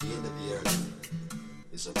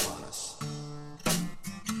is upon us.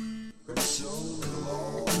 Pretty soon it'll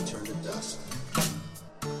all turn to dust.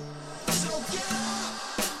 So get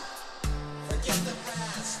up! Forget the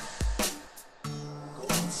past. Go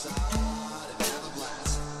outside and have a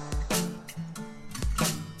blast.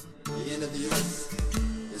 The end of the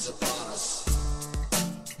earth is upon us.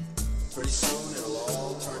 Pretty soon it'll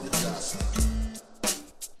all turn to dust.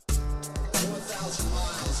 4,000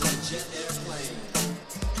 miles in a jet airplane.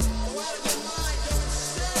 Go out of your mind, don't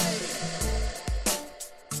stay.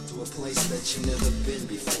 To a place that you've never been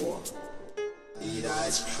before. Eat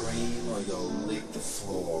ice cream or you'll lick the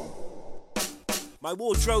floor. My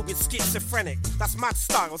wardrobe is schizophrenic. That's mad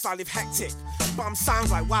styles, I live hectic. But I'm sound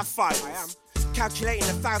like wildfire. I am calculating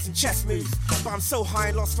 1,000 chess moves. But I'm so high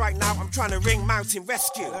and lost right now, I'm trying to ring mountain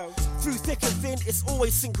rescue. Hello. Through thick and thin, it's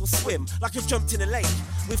always sink or swim. Like I've jumped in a lake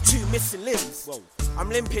with 2 missing limbs. Whoa. I'm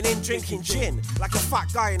limping in, drinking gin. Like a fat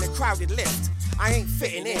guy in a crowded lift. I ain't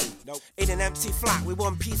fitting in. Nope. In an empty flat with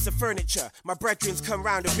 1 piece of furniture. My brethrens come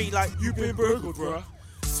round and be like, you been burgled, bruh.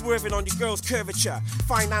 Swerving on your girl's curvature.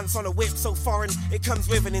 Finance on a whip so foreign, it comes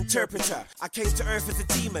with an interpreter. I came to earth as a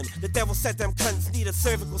demon. The devil said them cunts need a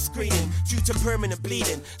cervical screening due to permanent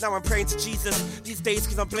bleeding. Now I'm praying to Jesus these days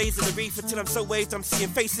cause I'm blazing the reefer till I'm so waved I'm seeing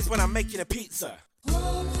faces when I'm making a pizza.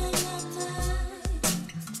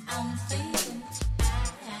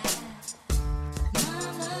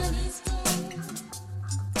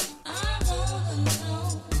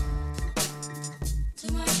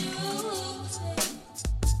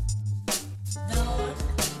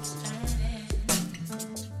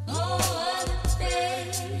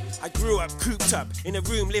 I grew up cooped up in a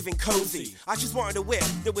room living cozy. I just wanted a whip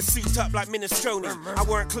that was souped up like minestrone. I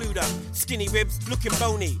weren't clued up, skinny ribs looking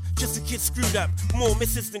bony. Just a kid screwed up, more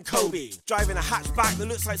misses than Kobe. Driving a hatchback that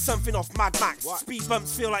looks like something off Mad Max. Speed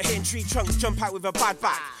bumps feel like hitting tree trunks, jump out with a bad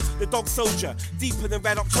back. The dog soldier, deeper than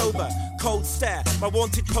Red October. Cold stare, my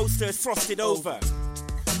wanted poster is frosted over.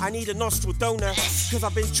 I need a nostril donor, cause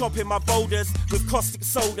I've been chopping my boulders with caustic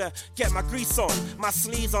soda. Get my grease on, my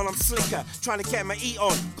sleeves on, I'm slicker. Trying to get my eat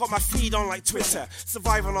on, got my feed on like Twitter.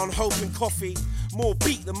 Surviving on hope and coffee, more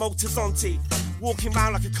beat than Moltizonti. Walking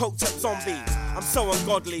around like a coked up zombie, I'm so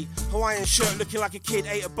ungodly. Hawaiian shirt looking like a kid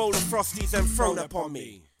ate a bowl of Frosties and thrown up on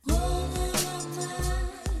me.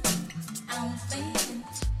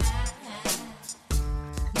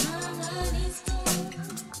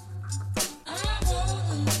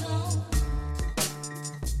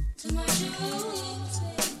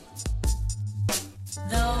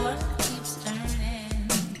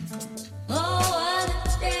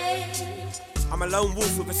 I'm a lone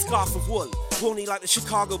wolf with a scarf of wool, horny like the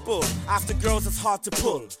Chicago Bull. After girls, it's hard to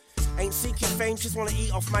pull. Ain't seeking fame, just wanna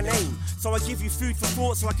eat off my name. So I give you food for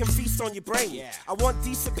thought so I can feast on your brain. Yeah. I want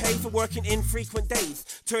decent pay for working infrequent days.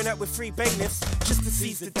 Turn up with 3 bailiffs just to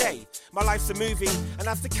seize the day. My life's a movie, and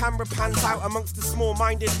as the camera pans out amongst the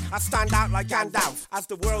small-minded, I stand out like Gandalf. As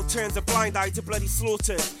the world turns a blind eye to bloody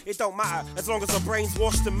slaughter, it don't matter as long as our brains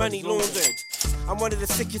washed and money laundered. I'm one of the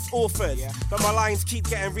sickest authors, but my lines keep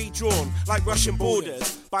getting redrawn like Russian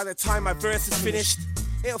borders. By the time my verse is finished,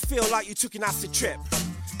 it'll feel like you took an acid trip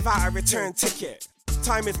without a return ticket.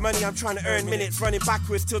 Time is money, I'm trying to earn minutes, running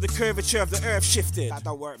backwards till the curvature of the earth shifted. That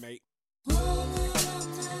don't work, mate.